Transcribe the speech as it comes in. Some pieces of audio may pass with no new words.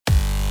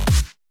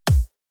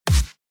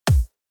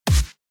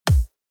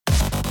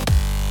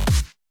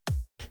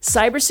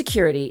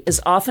Cybersecurity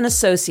is often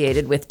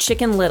associated with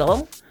Chicken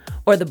Little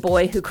or the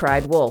boy who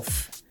cried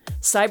wolf.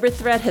 Cyber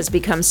threat has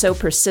become so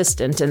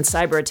persistent and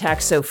cyber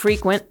attacks so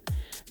frequent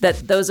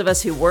that those of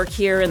us who work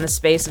here in the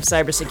space of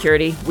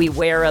cybersecurity, we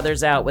wear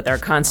others out with our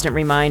constant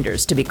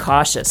reminders to be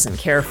cautious and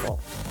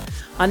careful.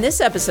 On this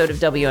episode of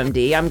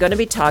WMD, I'm going to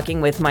be talking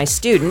with my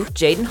student,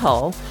 Jaden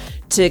Hull,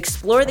 to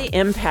explore the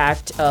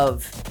impact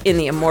of, in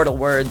the immortal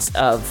words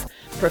of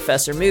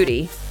Professor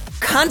Moody,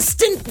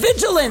 constant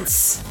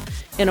vigilance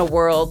in a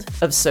world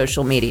of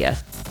social media.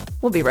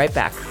 We'll be right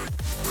back.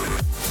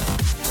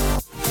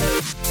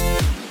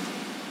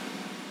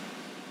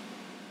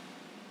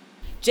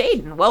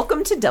 Jaden,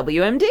 welcome to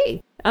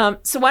WMD.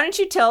 So why don't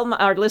you tell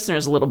our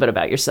listeners a little bit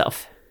about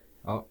yourself?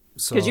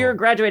 Because you're a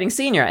graduating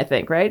senior, I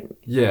think, right?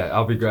 Yeah,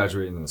 I'll be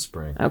graduating in the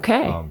spring.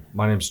 Okay.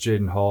 My name's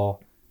Jaden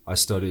Hall. I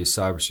study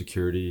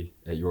cybersecurity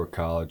at York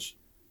College,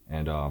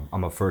 and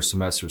I'm a first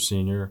semester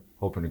senior,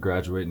 hoping to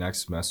graduate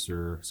next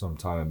semester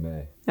sometime in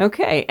May.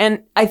 Okay,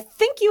 and I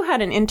think you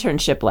had an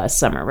internship last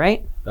summer,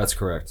 right? That's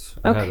correct.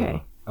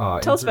 Okay.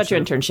 Tell us about your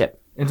internship.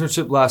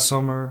 Internship last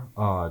summer,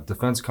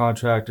 defense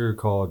contractor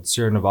called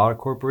Sierra Nevada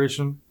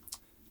Corporation.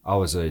 I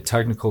was a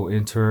technical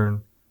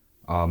intern,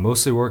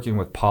 mostly working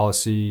with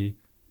policy,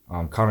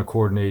 kind of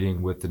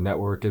coordinating with the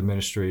network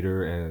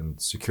administrator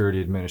and security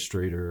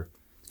administrator,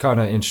 kind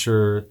of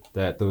ensure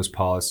that those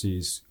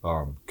policies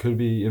could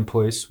be in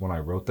place when I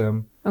wrote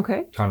them.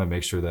 Okay. Kind of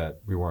make sure that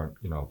we weren't,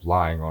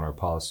 lying on our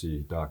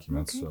policy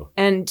documents. Okay. So.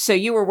 And so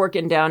you were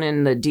working down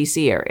in the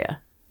D.C.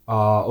 area?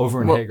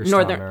 Over in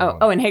Hagerstown,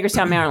 Maryland. In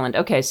Hagerstown, Maryland.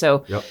 Okay,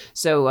 so yep.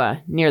 So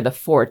near the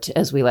fort,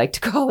 as we like to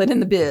call it in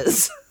the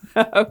biz.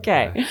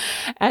 Okay.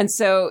 And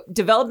so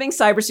developing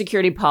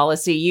cybersecurity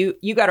policy,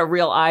 you got a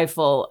real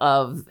eyeful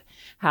of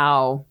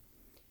how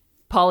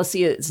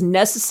policy is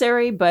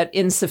necessary but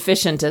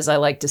insufficient, as I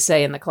like to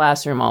say in the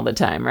classroom all the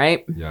time,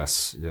 right?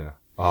 Yes, yeah.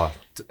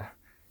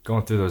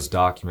 Going through those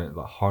documents,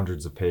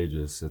 hundreds of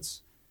pages,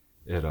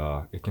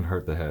 it can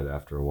hurt the head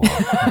after a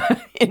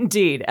while.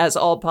 Indeed, as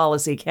all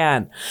policy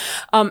can.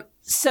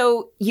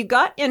 So you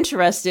got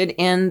interested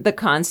in the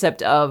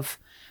concept of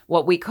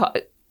what we call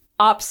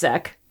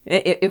OPSEC.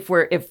 If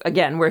we're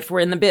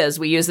in the biz,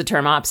 we use the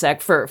term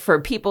OPSEC. For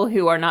people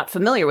who are not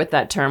familiar with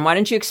that term, why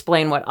don't you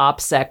explain what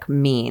OPSEC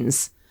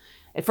means?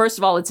 First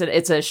of all,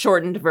 it's a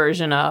shortened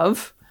version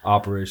of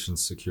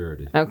Operations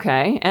Security.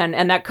 Okay,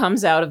 and that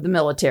comes out of the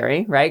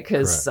military, right?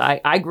 Because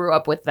I grew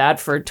up with that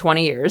for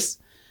 20 years.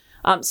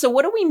 So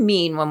what do we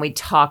mean when we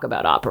talk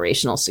about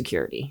operational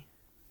security?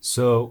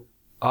 So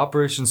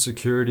operations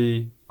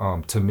security,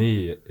 to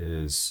me,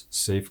 is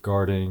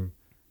safeguarding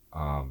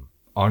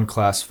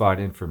unclassified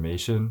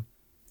information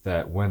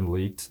that when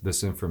leaked,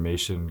 this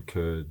information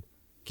could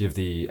give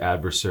the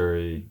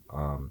adversary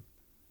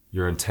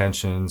your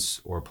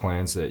intentions or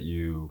plans that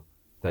you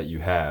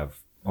have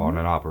on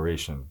an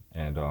operation.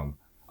 And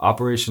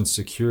operations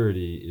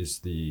security is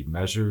the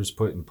measures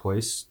put in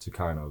place to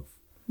kind of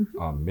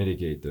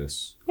mitigate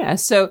this. Yeah.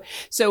 So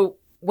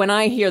when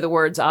I hear the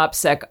words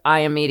OPSEC, I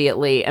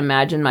immediately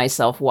imagine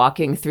myself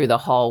walking through the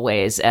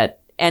hallways at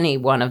any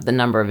one of the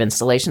number of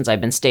installations I've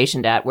been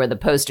stationed at where the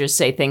posters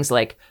say things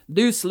like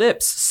 "loose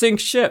lips sink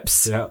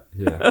ships."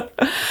 Yeah.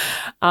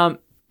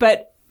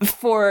 But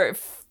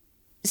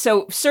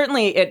so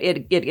certainly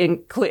it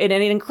include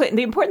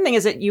the important thing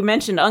is that you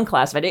mentioned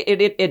unclassified.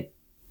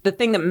 The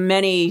thing that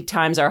many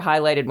times are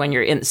highlighted when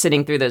you're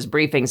sitting through those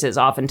briefings is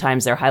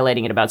oftentimes they're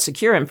highlighting it about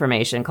secure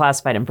information,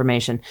 classified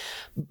information.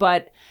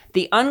 But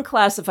the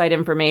unclassified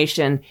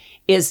information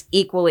is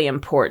equally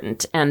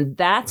important. And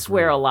that's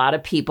where a lot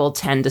of people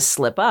tend to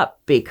slip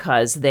up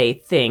because they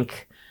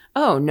think,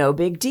 oh, no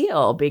big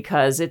deal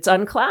because it's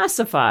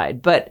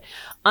unclassified. But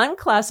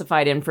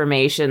unclassified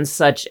information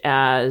such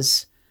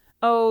as,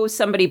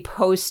 somebody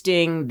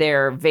posting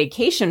their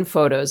vacation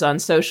photos on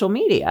social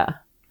media.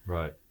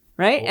 Right?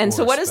 And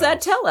so what does that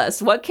tell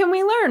us? What can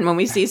we learn when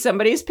we see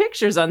somebody's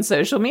pictures on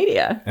social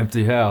media?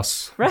 Empty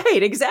house.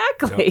 Right,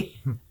 exactly.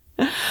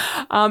 Yep.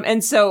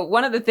 And so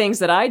one of the things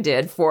that I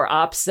did for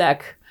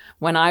OPSEC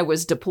when I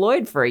was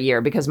deployed for a year,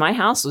 because my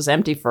house was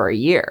empty for a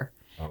year,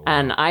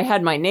 and I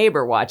had my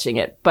neighbor watching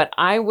it, but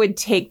I would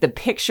take the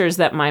pictures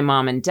that my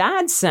mom and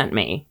dad sent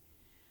me,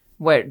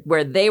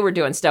 where they were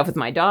doing stuff with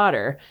my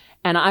daughter,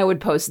 and I would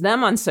post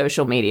them on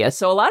social media.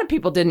 So a lot of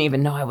people didn't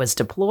even know I was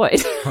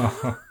deployed.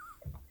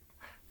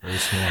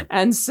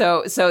 And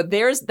so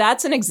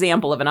that's an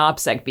example of an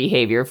OPSEC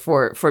behavior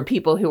for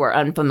people who are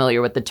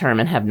unfamiliar with the term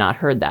and have not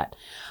heard that.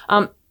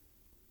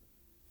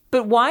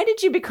 But why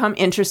did you become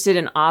interested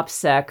in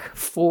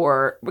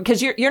OPSEC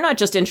because you're not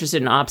just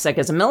interested in OPSEC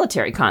as a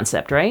military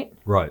concept, right?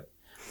 Right.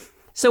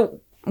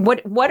 So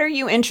what are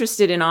you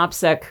interested in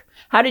OPSEC?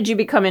 How did you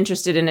become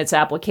interested in its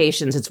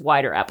applications, its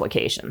wider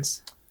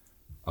applications?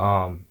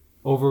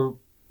 Over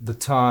the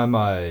time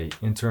I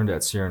interned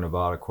at Sierra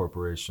Nevada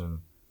Corporation,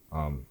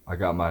 I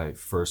got my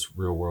first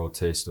real-world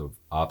taste of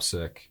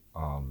OPSEC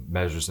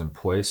measures in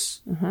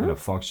place in a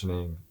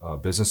functioning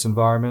business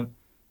environment.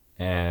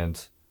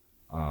 And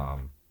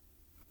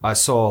I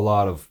saw a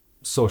lot of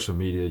social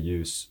media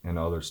use and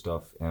other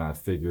stuff, and I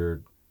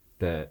figured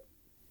that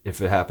if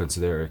it happens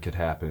there, it could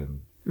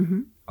happen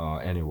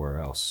anywhere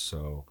else.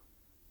 So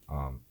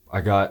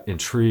I got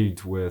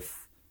intrigued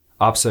with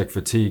OPSEC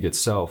fatigue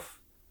itself,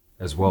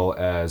 as well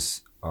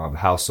as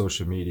how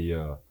social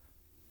media,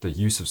 the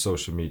use of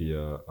social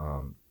media,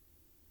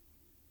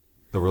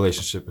 the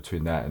relationship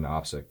between that and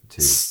OPSEC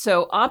fatigue.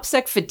 So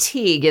OPSEC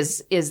fatigue,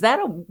 is that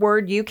a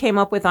word you came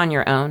up with on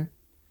your own?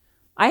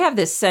 I have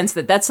this sense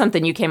that that's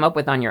something you came up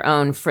with on your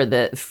own for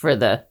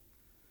the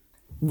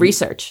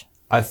research.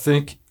 I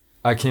think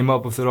I came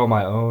up with it on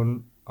my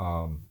own.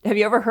 Have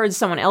you ever heard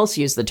someone else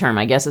use the term,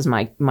 I guess is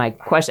my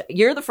question.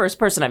 You're the first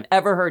person I've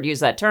ever heard use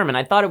that term, and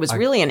I thought it was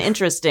really an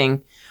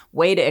interesting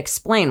way to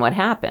explain what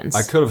happens.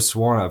 I could have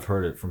sworn I've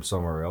heard it from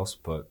somewhere else,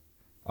 but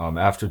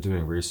after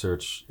doing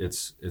research,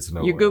 it's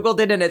nowhere. You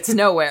Googled it and it's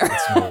nowhere.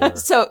 It's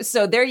nowhere.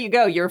 So there you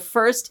go. Your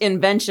first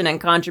invention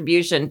and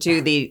contribution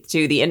to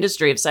the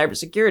industry of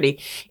cybersecurity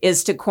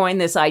is to coin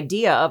this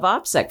idea of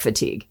OPSEC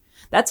fatigue.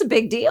 That's a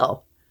big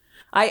deal.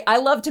 I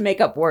love to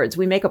make up words.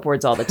 We make up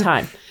words all the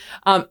time.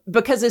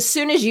 Because as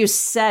soon as you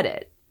said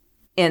it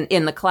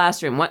in the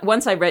classroom,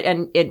 once I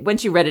read,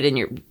 once you read it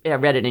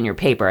in your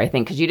paper, I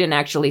think, because you didn't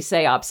actually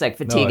say OPSEC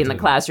fatigue in the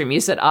classroom.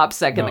 You said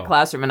OPSEC in the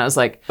classroom. And I was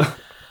like,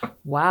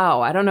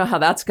 wow, I don't know how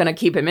that's going to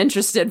keep him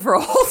interested for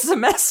a whole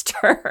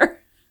semester.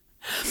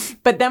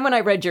 But then when I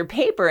read your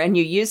paper and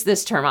you used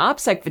this term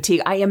OPSEC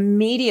fatigue, I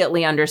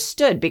immediately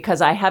understood because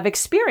I have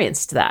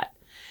experienced that.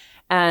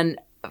 And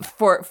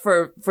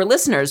for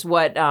listeners,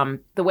 what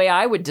the way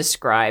I would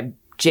describe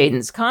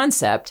Jayden's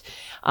concept,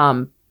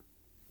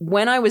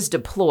 when I was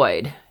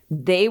deployed,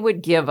 they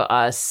would give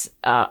us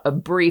a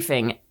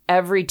briefing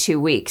every 2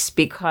 weeks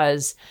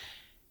because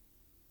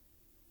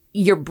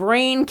your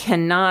brain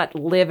cannot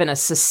live in a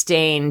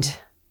sustained,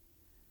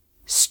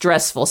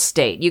 stressful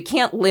state. You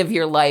can't live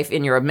your life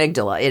in your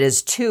amygdala. It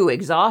is too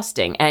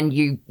exhausting, and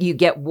you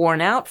get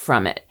worn out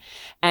from it.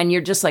 And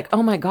you're just like,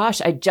 oh my gosh,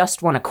 I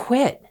just want to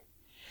quit.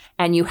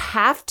 And you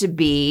have to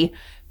be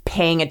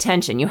paying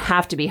attention. You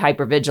have to be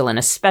hypervigilant,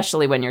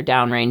 especially when you're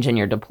downrange and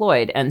you're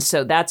deployed. And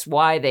so that's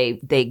why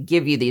they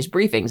give you these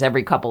briefings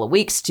every couple of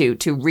weeks to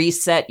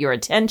reset your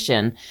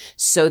attention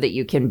so that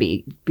you can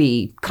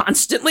be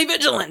constantly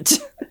vigilant.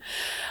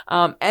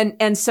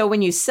 And so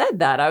when you said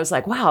that, I was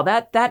like, wow,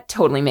 that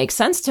totally makes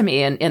sense to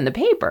me in the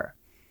paper.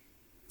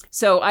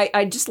 So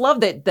I just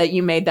love that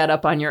you made that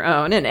up on your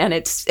own, and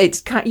it's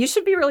you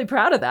should be really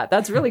proud of that.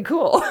 That's really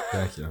cool.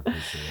 Thank you. I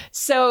appreciate it.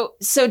 So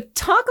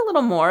talk a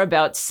little more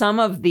about some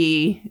of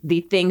the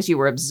things you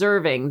were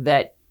observing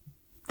that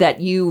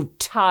you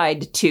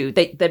tied to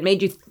that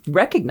made you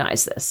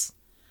recognize this.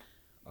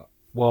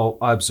 Well,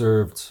 I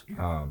observed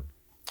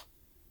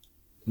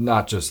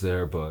not just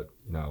there, but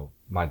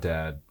my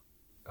dad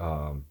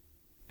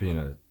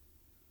being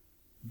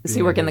Does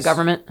he work in the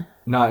government?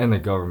 Not in the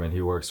government.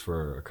 He works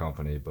for a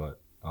company, but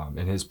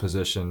in his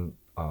position,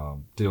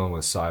 dealing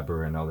with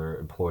cyber and other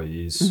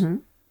employees,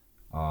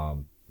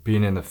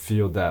 being in the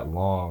field that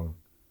long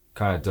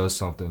kind of does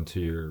something to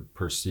your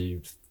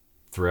perceived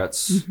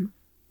threats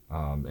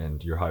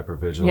and your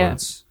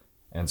hypervigilance.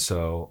 Yeah. And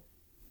so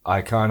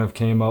I kind of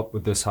came up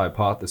with this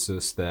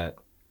hypothesis that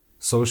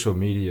social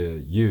media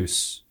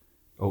use,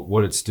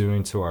 what it's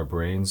doing to our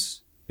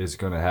brains, is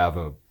going to have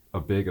a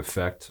big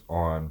effect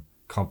on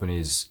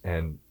companies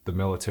and the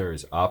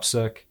military's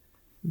OPSEC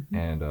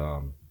and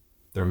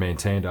their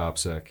maintained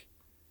OPSEC.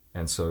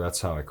 And so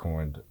that's how I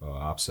coined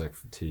OPSEC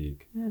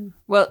fatigue. Yeah.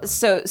 Well,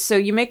 so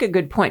you make a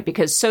good point,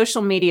 because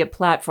social media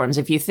platforms,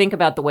 if you think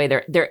about the way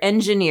they're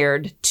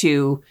engineered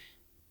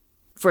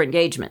for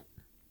engagement.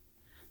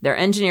 They're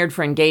engineered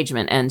for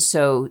engagement. And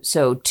so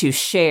to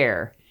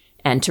share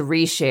and to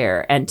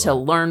reshare and to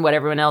learn what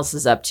everyone else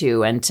is up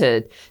to and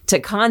to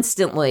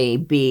constantly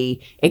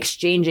be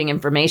exchanging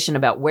information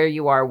about where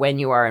you are, when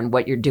you are, and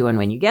what you're doing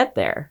when you get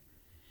there.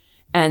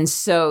 And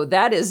so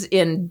that is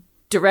in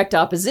direct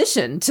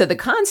opposition to the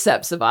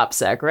concepts of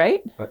OPSEC,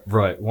 right?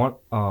 Right.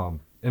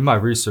 In my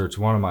research,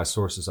 one of my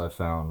sources I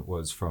found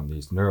was from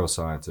these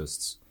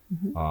neuroscientists.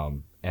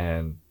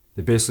 And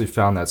they basically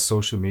found that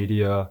social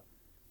media,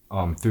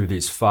 through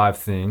these 5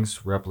 things,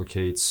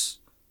 replicates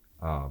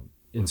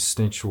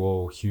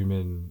instinctual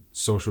human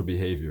social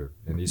behavior.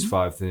 And these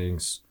 5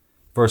 things,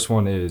 first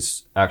one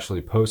is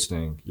actually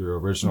posting your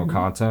original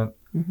content.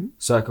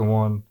 Second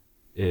one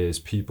is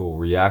people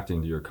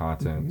reacting to your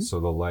content. So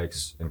the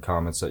likes and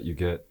comments that you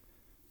get.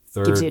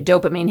 Third, gives you a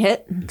dopamine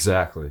hit.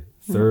 Exactly.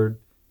 Third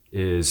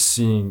is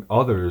seeing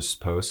others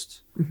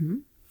post.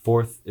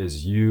 Fourth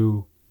is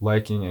you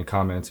liking and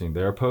commenting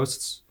their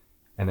posts.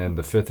 And then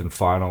the 5th and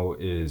final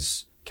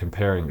is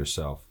comparing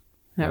yourself.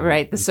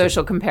 Right, the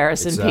social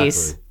comparison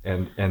piece.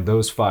 And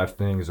those 5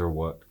 things are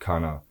what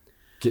kind of...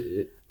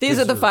 These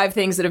are the 5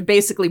 things that have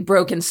basically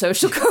broken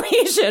social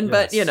cohesion,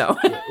 but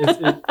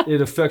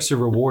it affects your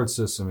reward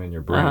system in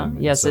your brain.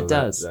 Yes, so it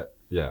does.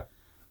 Yeah.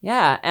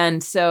 Yeah,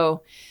 and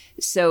so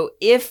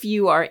if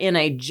you are in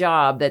a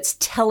job that's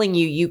telling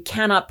you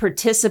cannot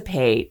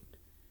participate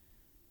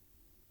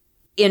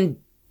in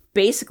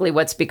basically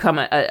what's become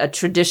a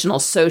traditional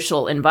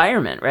social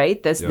environment,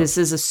 right? This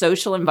is a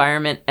social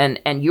environment,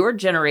 and your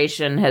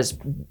generation has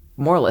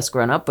more or less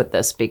grown up with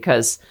this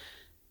because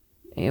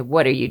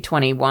what are you,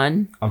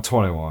 21? I'm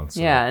 21.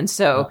 So yeah, and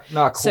so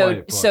not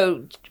quite.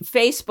 So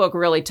Facebook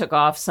really took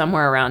off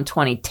somewhere around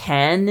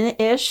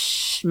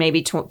 2010-ish,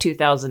 maybe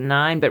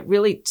 2009, but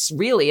really,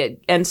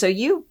 and so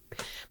you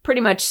pretty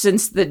much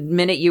since the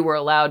minute you were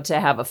allowed to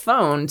have a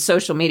phone,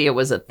 social media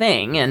was a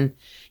thing, and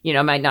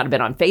might not have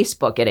been on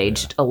Facebook at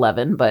age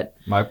 11, but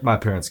my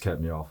parents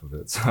kept me off of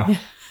it. So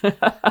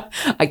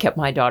I kept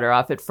my daughter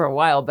off it for a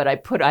while, but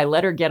I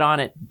let her get on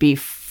it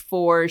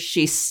before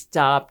she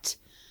stopped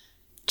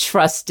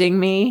trusting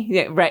me.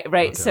 Yeah, right.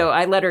 Okay. So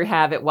I let her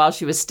have it while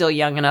she was still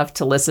young enough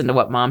to listen to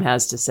what mom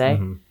has to say.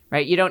 Mm-hmm.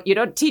 Right. You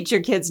don't teach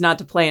your kids not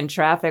to play in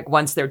traffic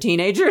once they're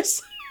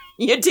teenagers.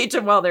 You teach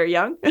them while they're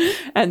young.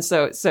 And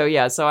so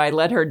I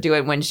let her do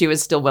it when she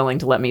was still willing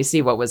to let me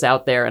see what was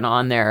out there and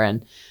on there.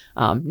 And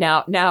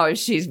now if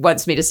she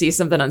wants me to see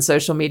something on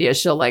social media,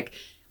 she'll like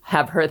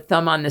have her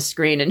thumb on the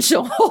screen and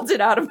she'll hold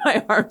it out of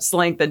my arm's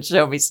length and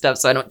show me stuff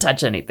so I don't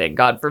touch anything.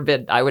 God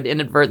forbid I would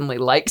inadvertently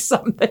like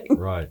something.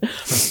 Right.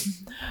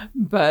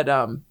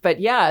 But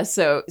yeah,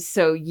 so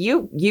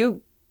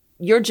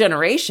your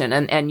generation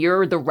and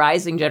you're the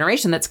rising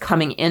generation that's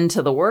coming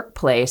into the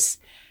workplace,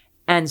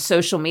 and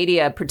social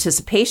media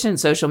participation in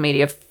social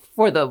media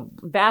for the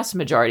vast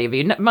majority of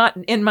you.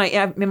 In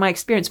my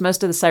experience,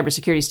 most of the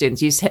cybersecurity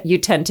students, you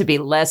tend to be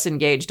less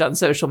engaged on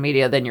social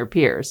media than your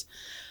peers.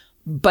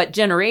 But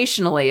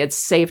generationally, it's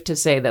safe to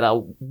say that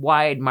a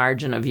wide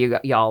margin of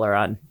y'all are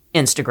on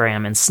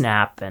Instagram and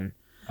Snap and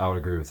I would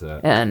agree with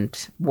that.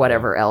 And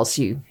whatever else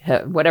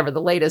whatever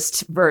the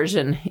latest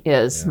version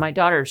is. Yeah. My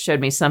daughter showed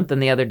me something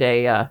the other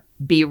day,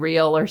 Be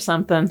Real or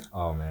something.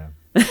 Oh, man.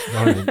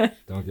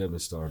 Don't get me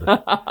started.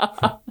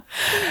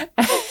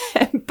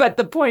 But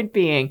the point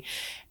being,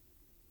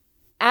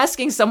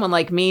 asking someone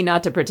like me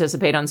not to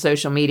participate on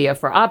social media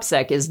for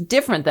OPSEC is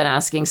different than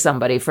asking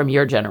somebody from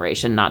your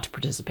generation not to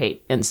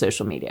participate in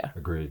social media.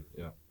 Agreed.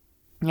 Yeah.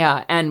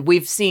 Yeah, and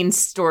we've seen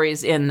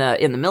stories in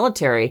the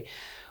military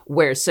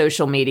where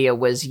social media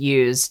was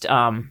used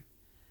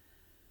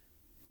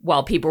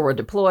while people were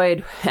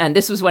deployed. And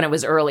this was when it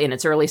was in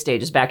its early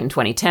stages back in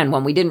 2010,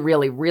 when we didn't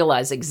really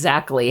realize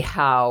exactly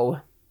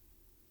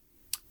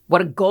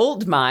what a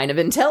gold mine of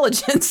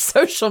intelligence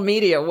social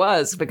media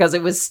was, because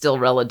it was still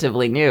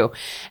relatively new.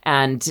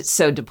 And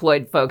so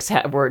deployed folks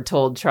were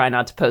told, try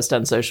not to post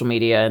on social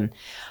media.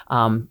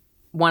 And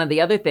one of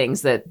the other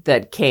things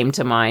that came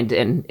to mind,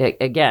 and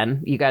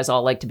again, you guys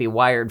all like to be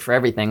wired for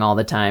everything all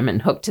the time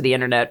and hooked to the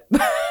internet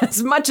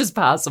as much as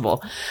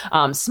possible.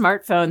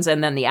 Smartphones,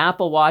 and then the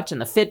Apple Watch and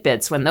the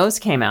Fitbits, when those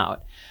came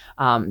out,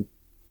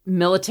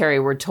 military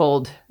were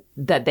told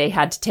that they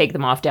had to take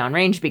them off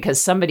downrange because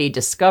somebody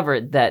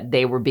discovered that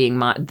they were being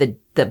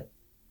the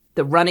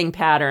running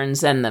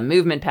patterns and the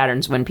movement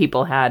patterns when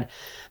people had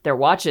their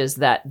watches,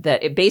 that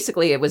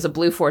it was a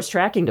blue force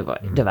tracking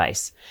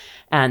device.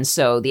 And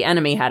so the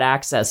enemy had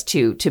access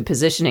to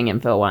positioning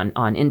info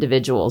on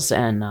individuals.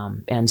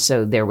 And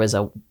so there was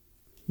a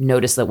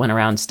notice that went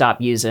around,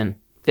 stop using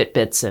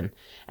Fitbits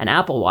and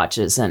Apple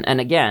Watches. And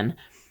again,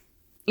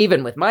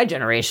 even with my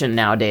generation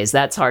nowadays,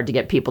 that's hard to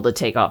get people to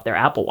take off their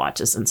Apple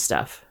Watches and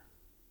stuff.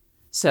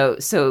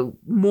 So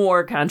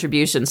more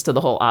contributions to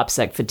the whole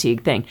OPSEC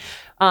fatigue thing.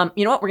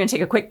 You know what? We're going to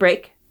take a quick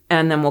break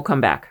and then we'll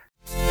come back.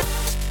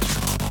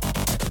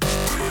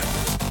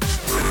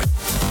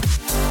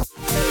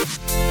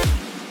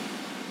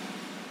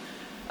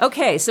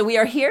 Okay, so we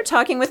are here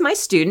talking with my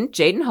student,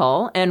 Jaden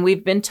Hull, and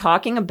we've been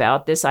talking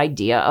about this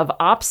idea of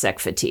OPSEC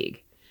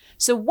fatigue.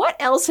 So what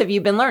else have you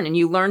been learning?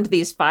 You learned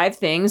these 5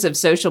 things of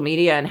social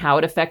media and how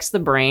it affects the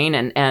brain,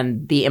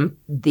 and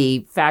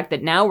the fact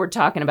that now we're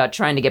talking about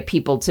trying to get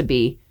people to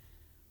be...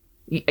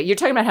 You're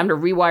talking about having to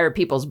rewire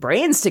people's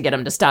brains to get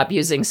them to stop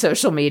using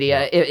social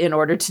media in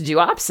order to do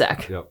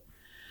OPSEC. Yep.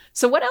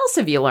 So what else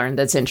have you learned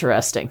that's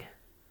interesting?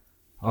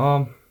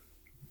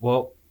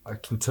 Well, I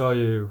can tell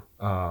you...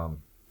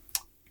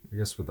 I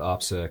guess with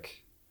OPSEC,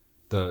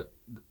 the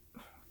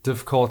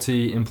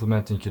difficulty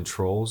implementing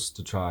controls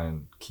to try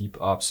and keep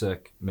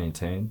OPSEC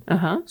maintained.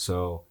 Uh-huh.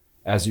 So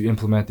as you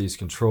implement these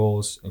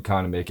controls and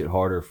kind of make it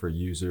harder for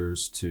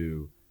users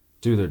to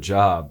do their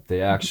job,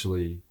 they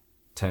actually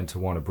tend to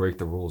want to break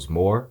the rules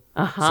more.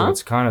 Uh-huh. So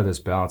it's kind of this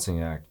balancing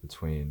act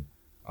between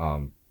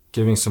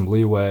giving some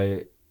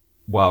leeway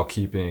while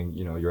keeping,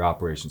 your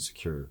operation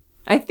secure.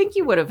 I think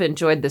you would have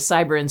enjoyed the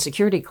cyber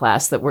insecurity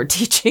class that we're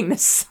teaching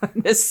this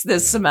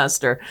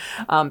semester,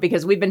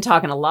 because we've been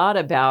talking a lot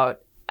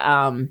about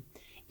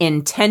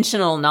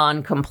intentional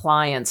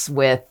non-compliance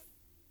with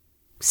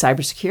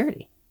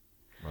cybersecurity.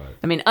 Right.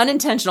 I mean,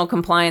 unintentional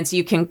compliance,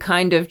 you can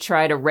kind of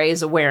try to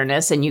raise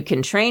awareness and you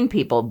can train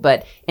people,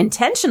 but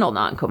intentional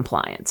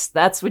non-compliance,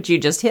 that's what you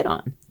just hit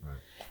on. Right.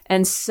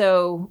 And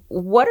so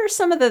what are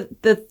some of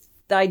the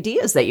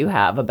ideas that you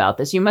have about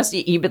this?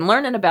 You've been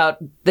learning about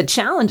the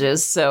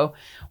challenges. So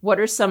what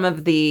are some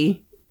of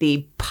the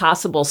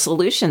possible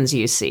solutions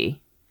you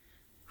see?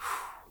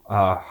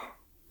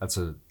 That's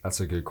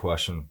a good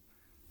question.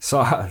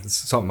 So it's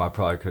something I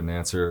probably couldn't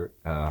answer.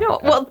 No,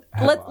 well,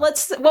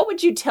 let's. What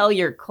would you tell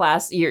your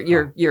class,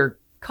 your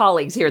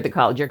colleagues here at the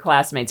college, your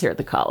classmates here at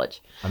the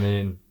college? I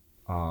mean,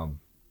 I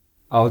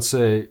would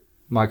say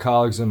my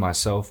colleagues and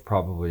myself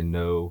probably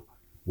know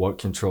what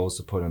controls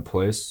to put in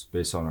place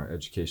based on our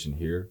education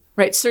here.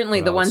 Right.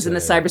 Certainly the ones in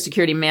the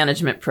cybersecurity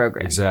management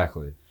program.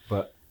 Exactly.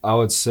 But I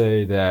would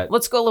say that...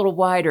 Let's go a little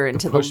wider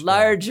into the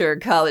larger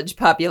college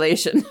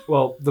population.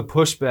 Well, the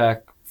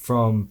pushback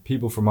from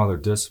people from other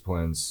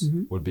disciplines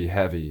would be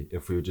heavy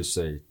if we would just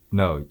say,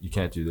 no, you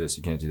can't do this,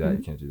 you can't do that,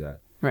 you can't do that.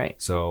 Right.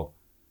 So,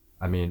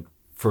 I mean,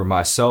 for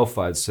myself,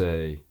 I'd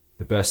say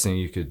the best thing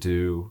you could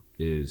do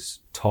is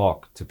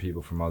talk to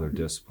people from other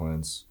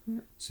disciplines,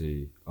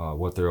 see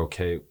what they're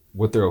okay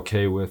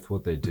with,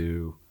 what they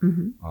do,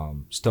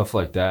 stuff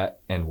like that,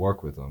 and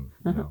work with them.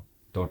 You know,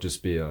 don't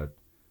just be a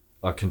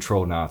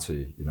control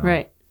Nazi. You know,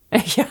 right?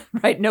 Yeah,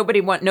 right. Nobody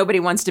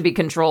wants to be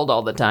controlled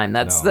all the time.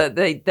 That's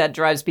that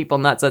drives people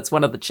nuts. That's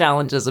one of the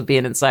challenges of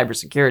being in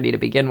cybersecurity to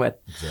begin with.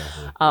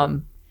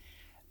 Exactly.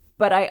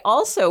 But I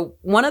also,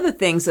 one of the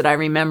things that I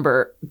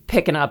remember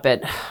picking up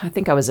at, I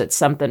think I was at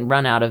something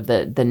run out of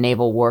the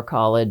Naval War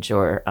College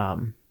or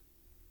I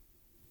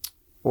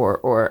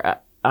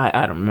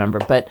don't remember,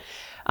 but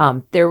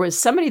there was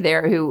somebody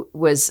there who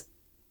was,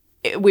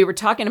 we were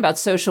talking about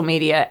social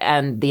media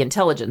and the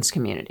intelligence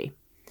community.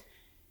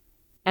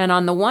 And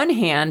on the one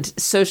hand,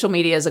 social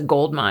media is a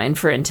gold mine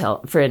for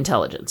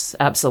intelligence,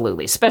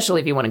 absolutely, especially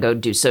if you want to go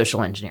do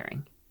social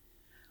engineering.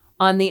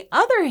 On the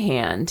other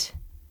hand,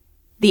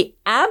 the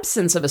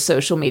absence of a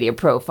social media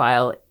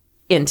profile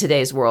in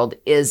today's world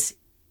is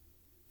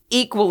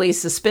equally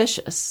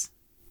suspicious,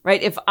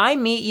 right? If I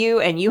meet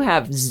you and you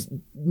have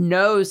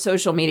no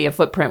social media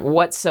footprint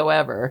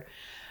whatsoever,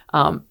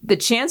 the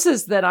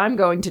chances that I'm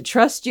going to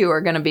trust you are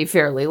going to be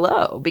fairly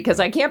low because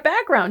I can't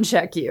background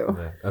check you.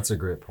 Yeah, that's a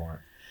great point.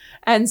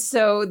 And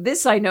so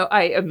this, I know,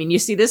 I mean, you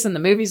see this in the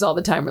movies all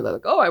the time where they're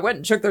like, oh, I went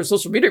and checked their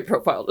social media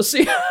profile to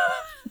see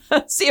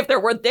if they're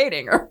worth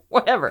dating or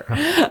whatever.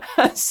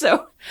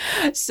 So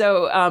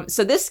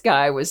this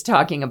guy was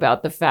talking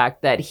about the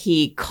fact that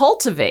he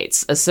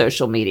cultivates a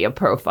social media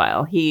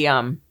profile. He,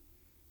 I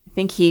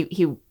think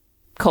he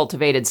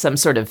cultivated some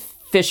sort of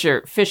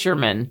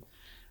fisherman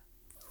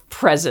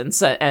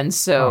presence. And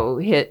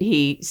so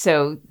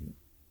so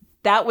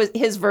that was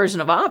his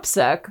version of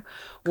OPSEC.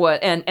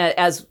 And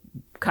as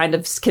kind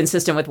of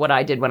consistent with what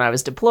I did when I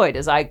was deployed,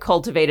 is I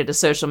cultivated a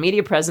social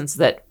media presence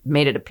that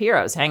made it appear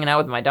I was hanging out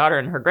with my daughter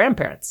and her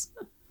grandparents.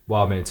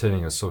 While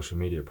maintaining a social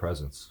media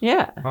presence.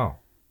 Yeah. Oh,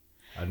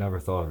 I never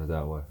thought of it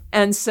that way.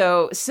 And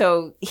so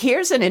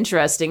here's an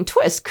interesting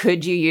twist.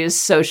 Could you use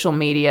social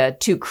media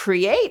to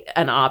create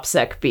an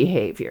OPSEC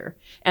behavior?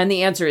 And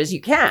the answer is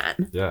you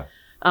can. Yeah.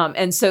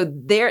 And so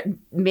there,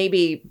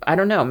 maybe, I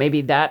don't know,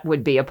 maybe that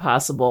would be a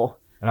possible.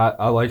 And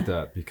I like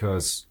that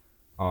because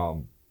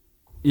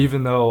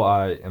even though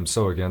I am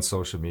so against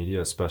social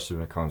media, especially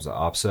when it comes to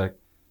OPSEC,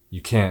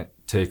 you can't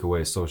take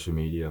away social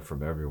media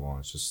from everyone.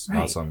 It's just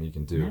not something you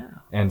can do. No.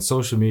 And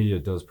social media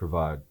does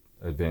provide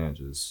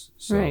advantages.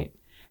 So. Right.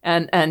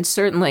 And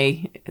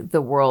certainly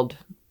the world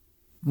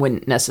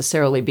wouldn't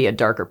necessarily be a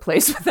darker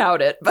place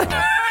without it. But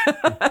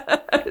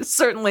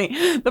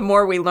certainly the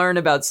more we learn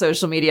about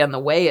social media and the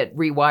way it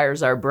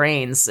rewires our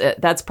brains,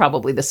 that's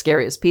probably the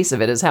scariest piece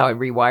of it, is how it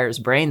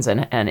rewires brains.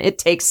 And it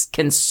takes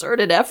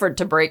concerted effort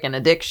to break an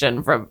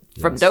addiction from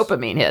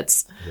dopamine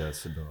hits.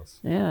 Yes, it does.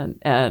 Yeah.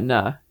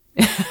 And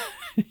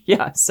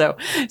yeah, so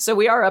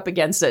we are up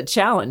against a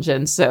challenge.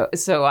 And so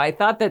I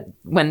thought that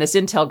when this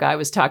Intel guy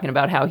was talking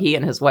about how he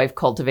and his wife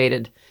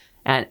cultivated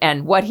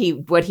and what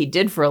he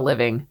did for a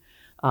living,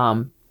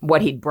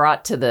 what he'd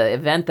brought to the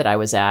event that I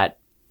was at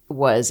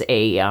was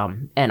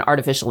an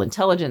artificial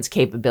intelligence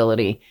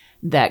capability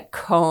that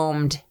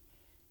combed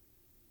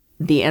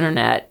the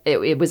internet.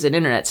 It was an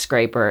internet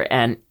scraper,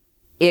 and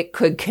it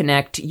could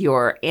connect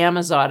your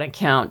Amazon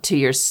account to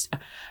your. I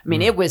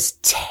mean, it was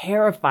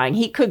terrifying.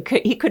 He could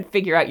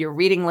figure out your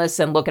reading list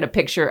and look at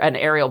an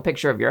aerial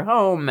picture of your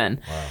home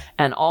and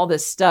all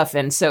this stuff.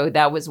 And so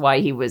that was why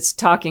he was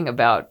talking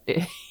about.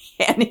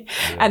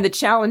 And the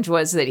challenge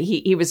was that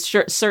he was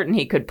certain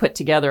he could put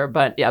together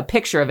a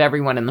picture of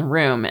everyone in the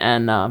room,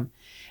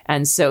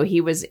 and so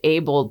he was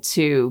able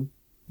to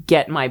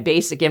get my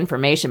basic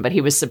information, but he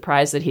was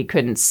surprised that he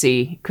couldn't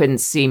see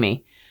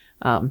me.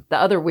 The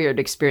other weird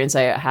experience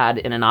I had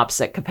in an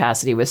OPSEC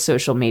capacity with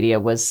social media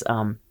was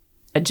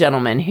a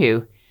gentleman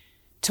who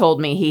told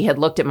me he had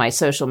looked at my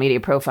social media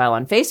profile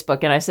on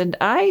Facebook, and I said,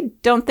 I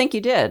don't think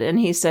you did. And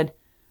he said,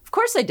 of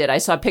course I did. I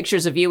saw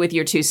pictures of you with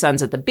your 2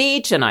 sons at the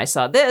beach, and I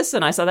saw this,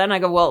 and I saw that, and I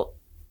go, well,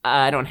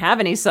 I don't have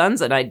any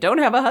sons, and I don't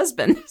have a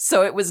husband,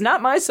 so it was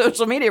not my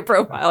social media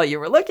profile you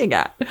were looking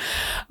at.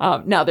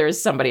 Now, there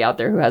is somebody out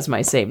there who has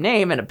my same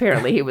name, and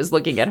apparently he was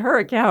looking at her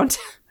account,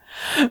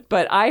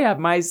 but I have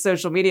my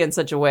social media in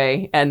such a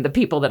way, and the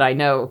people that I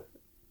know,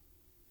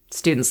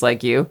 students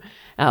like you,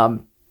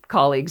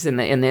 colleagues in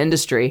the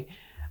industry,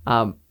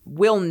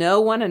 will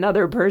know one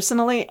another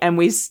personally, and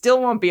we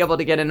still won't be able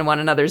to get into one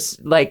another's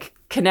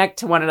connect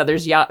to one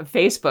another's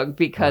Facebook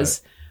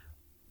because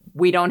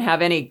we don't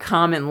have any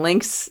common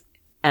links.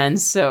 And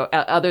so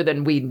other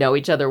than we know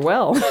each other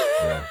well.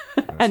 Yeah,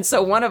 and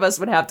so one of us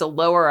would have to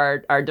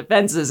lower our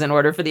defenses in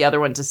order for the other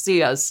one to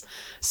see us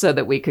so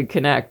that we could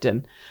connect.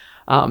 And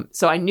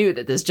so I knew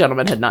that this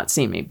gentleman had not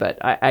seen me, but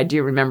I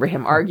do remember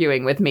him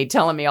arguing with me,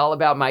 telling me all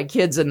about my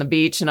kids in the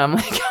beach. And I'm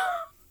like,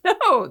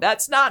 no,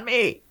 that's not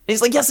me. And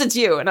he's like, yes, it's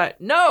you. And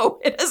no,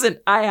 it isn't.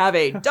 I have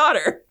a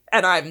daughter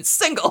and I'm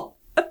single.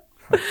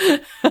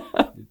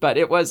 But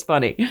it was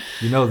funny.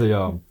 You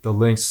know, the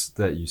links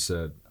that you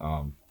said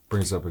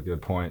brings up a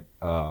good point.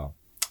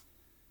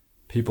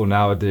 People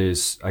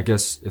nowadays, I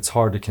guess it's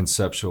hard to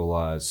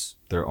conceptualize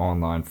their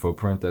online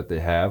footprint that they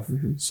have.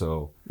 Mm-hmm.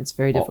 So it's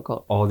very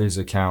difficult. All these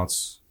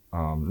accounts,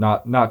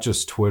 not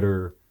just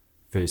Twitter,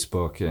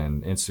 Facebook,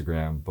 and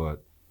Instagram,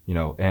 but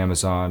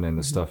Amazon and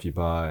the stuff you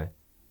buy,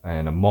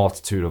 and a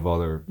multitude of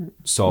other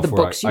software. The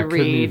books you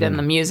read and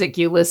the music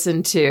you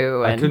listen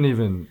to. I couldn't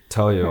even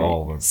tell you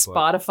all of them.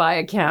 Spotify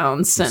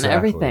accounts and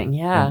everything.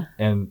 Yeah.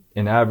 And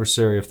an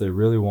adversary, if they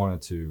really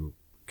wanted to,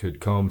 could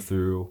comb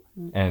through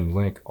and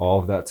link all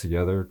of that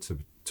together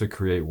to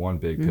create one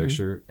big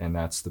picture. And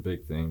that's the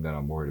big thing that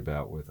I'm worried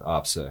about with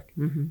OPSEC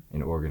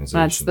in organizations.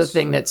 That's the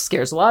thing that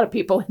scares a lot of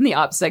people in the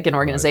OPSEC in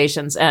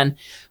organizations. Right. And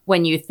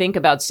when you think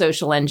about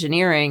social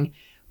engineering,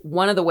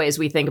 one of the ways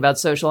we think about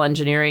social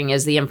engineering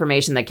is the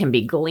information that can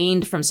be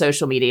gleaned from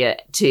social media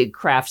to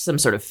craft some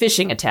sort of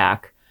phishing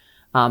attack.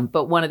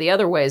 But one of the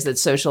other ways that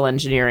social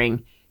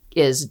engineering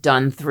is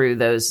done through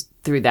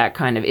that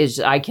kind of is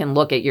I can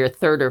look at your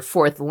third or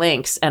fourth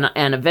links and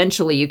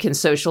eventually you can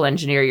social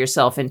engineer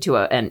yourself into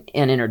an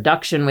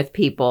introduction with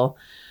people.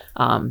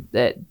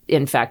 That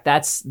in fact,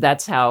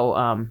 that's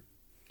how,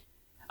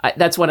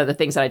 that's one of the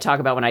things that I talk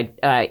about when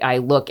I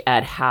look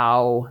at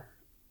how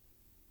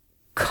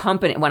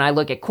when I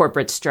look at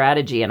corporate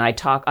strategy, and I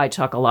talk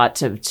a lot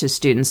to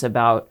students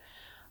about,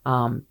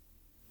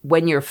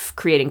 when you're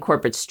creating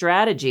corporate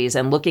strategies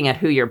and looking at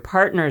who your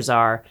partners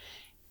are,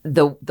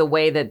 the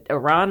way that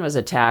Iran was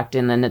attacked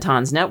in the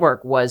Natanz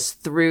network was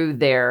through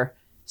their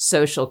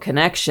social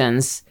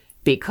connections,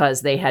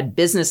 because they had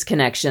business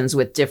connections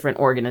with different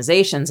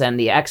organizations, and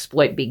the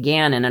exploit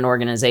began in an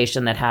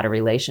organization that had a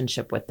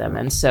relationship with them.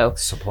 And so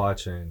supply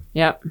chain.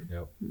 Yep.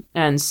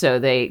 And so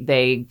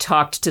they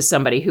talked to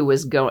somebody who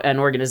was an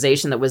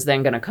organization that was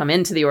then going to come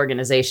into the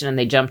organization, and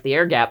they jumped the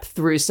air gap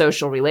through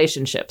social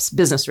relationships,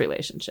 business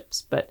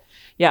relationships. But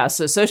yeah,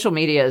 so social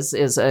media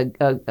is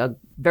a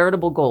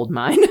veritable gold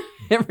mine.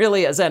 It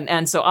really is.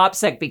 And so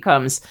OPSEC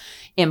becomes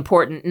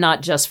important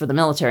not just for the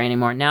military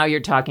anymore. Now you're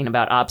talking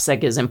about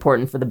OPSEC is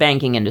important for the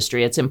banking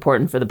industry. It's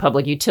important for the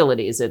public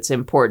utilities. It's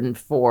important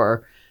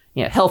for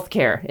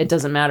healthcare. It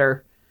doesn't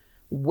matter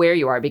where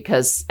you are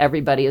because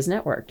everybody is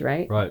networked,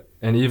 right? Right.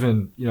 And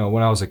even,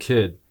 when I was a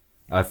kid,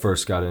 I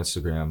first got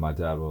Instagram. My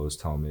dad would always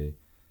tell me,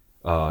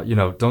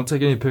 don't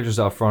take any pictures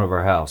out front of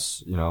our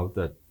house,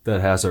 that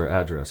has our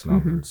address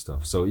number and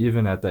stuff. So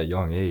even at that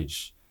young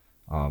age,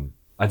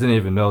 I didn't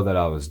even know that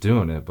I was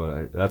doing it,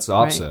 but that's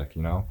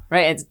OPSEC,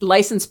 Right. It's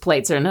license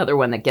plates are another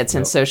one that gets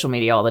in social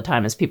media all the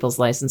time, is people's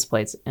license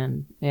plates.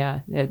 And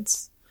yeah,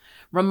 it's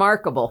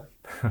remarkable.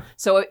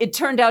 So it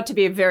turned out to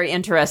be a very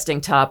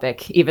interesting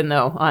topic, even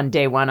though on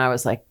day one I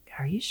was like,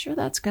 are you sure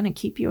that's going to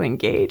keep you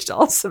engaged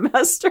all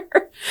semester?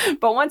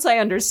 But once I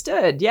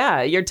understood,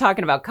 yeah, you're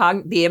talking about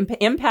the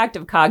impact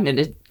of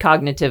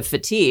cognitive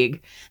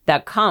fatigue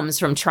that comes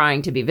from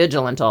trying to be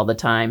vigilant all the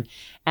time,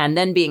 and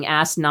then being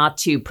asked not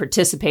to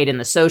participate in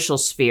the social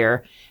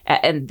sphere.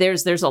 And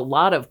there's a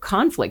lot of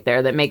conflict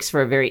there that makes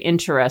for a very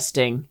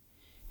interesting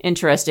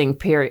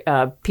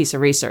piece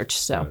of research.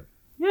 So, right.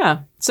 Yeah.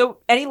 So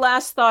any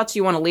last thoughts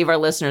you want to leave our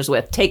listeners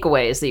with,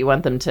 takeaways that you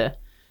want them to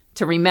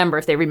remember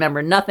if they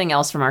remember nothing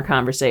else from our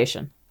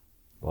conversation?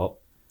 Well,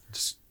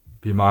 just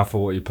be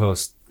mindful what you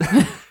post.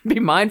 Be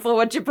mindful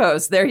what you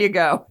post. There you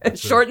go. It's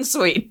short and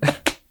sweet.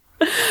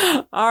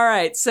 All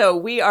right. So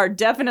we are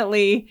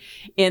definitely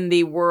in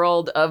the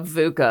world of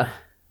VUCA.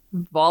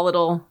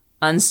 Volatile,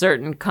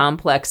 uncertain,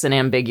 complex, and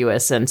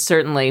ambiguous. And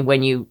certainly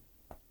when you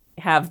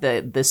have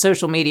the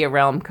social media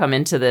realm come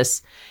into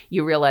this,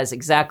 you realize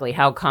exactly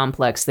how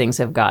complex things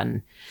have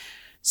gotten.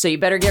 So you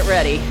better get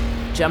ready.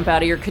 Jump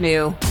out of your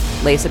canoe,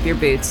 lace up your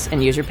boots,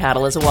 and use your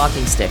paddle as a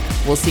walking stick.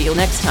 We'll see you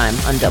next time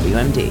on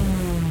WMD.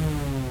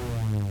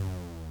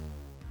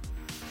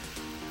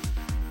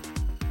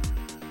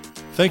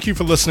 Thank you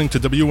for listening to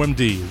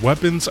WMD,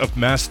 Weapons of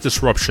Mass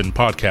Disruption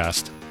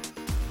podcast.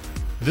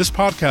 This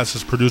podcast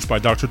is produced by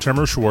Dr.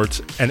 Tamara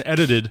Schwartz and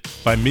edited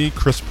by me,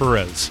 Chris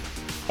Perez.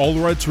 All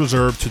rights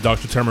reserved to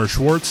Dr. Tamara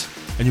Schwartz,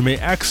 and you may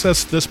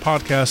access this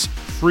podcast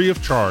free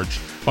of charge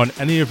on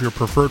any of your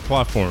preferred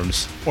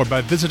platforms or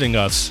by visiting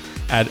us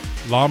at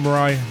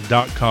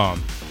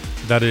lamrai.com.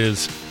 That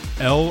is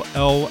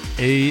LLAMRAI.com.